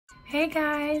Hey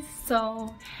guys,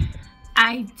 so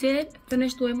I did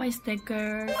finish doing my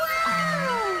stickers.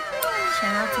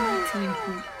 Shout out to my team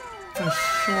who for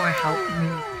sure helped me.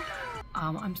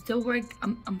 I'm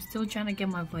still trying to get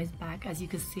my voice back. As you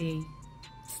can see,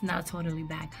 it's not totally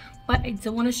back, but I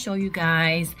do want to show you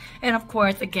guys. And of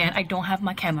course, again, I don't have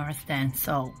my camera stand,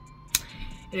 so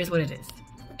it is what it is.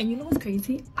 And you know what's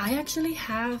crazy? I actually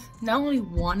have not only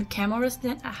one camera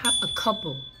stand, I have a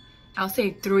couple. I'll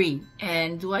say 3.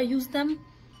 And do I use them?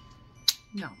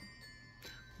 No.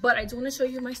 But I do want to show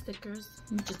you my stickers.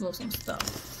 Let me just move some stuff.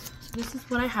 So this is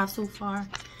what I have so far.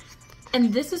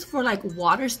 And this is for like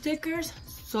water stickers.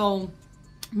 So,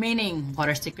 meaning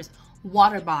water stickers,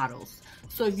 water bottles.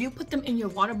 So if you put them in your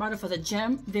water bottle for the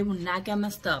gym, they will not get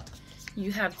messed up.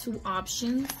 You have 2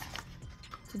 options.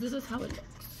 So this is how it looks.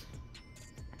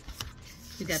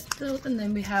 We got those, and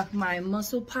then we have my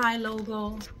Muscle Pie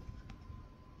logo.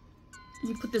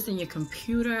 You put this in your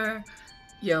computer,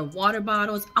 your water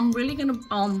bottles. I'm really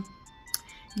gonna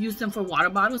use them for water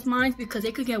bottles, mine, because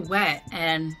they could get wet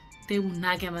and they will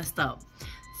not get messed up.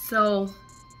 So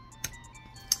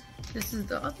this is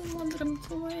the other one that I'm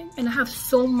doing, and I have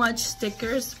so much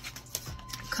stickers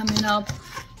coming up,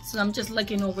 so I'm just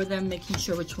looking over them, making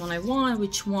sure which one I want,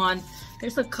 which one.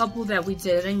 There's a couple that we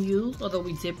didn't use, although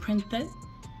we did print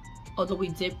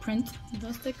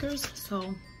the stickers.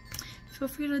 So feel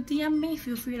free to DM me,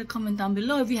 feel free to comment down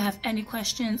below if you have any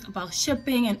questions about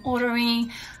shipping and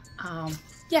ordering.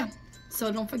 Yeah,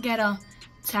 so don't forget to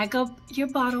tag up your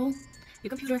bottle, your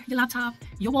computer, your laptop,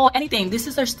 your wall, anything. This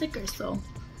is our sticker, so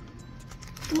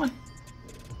come on.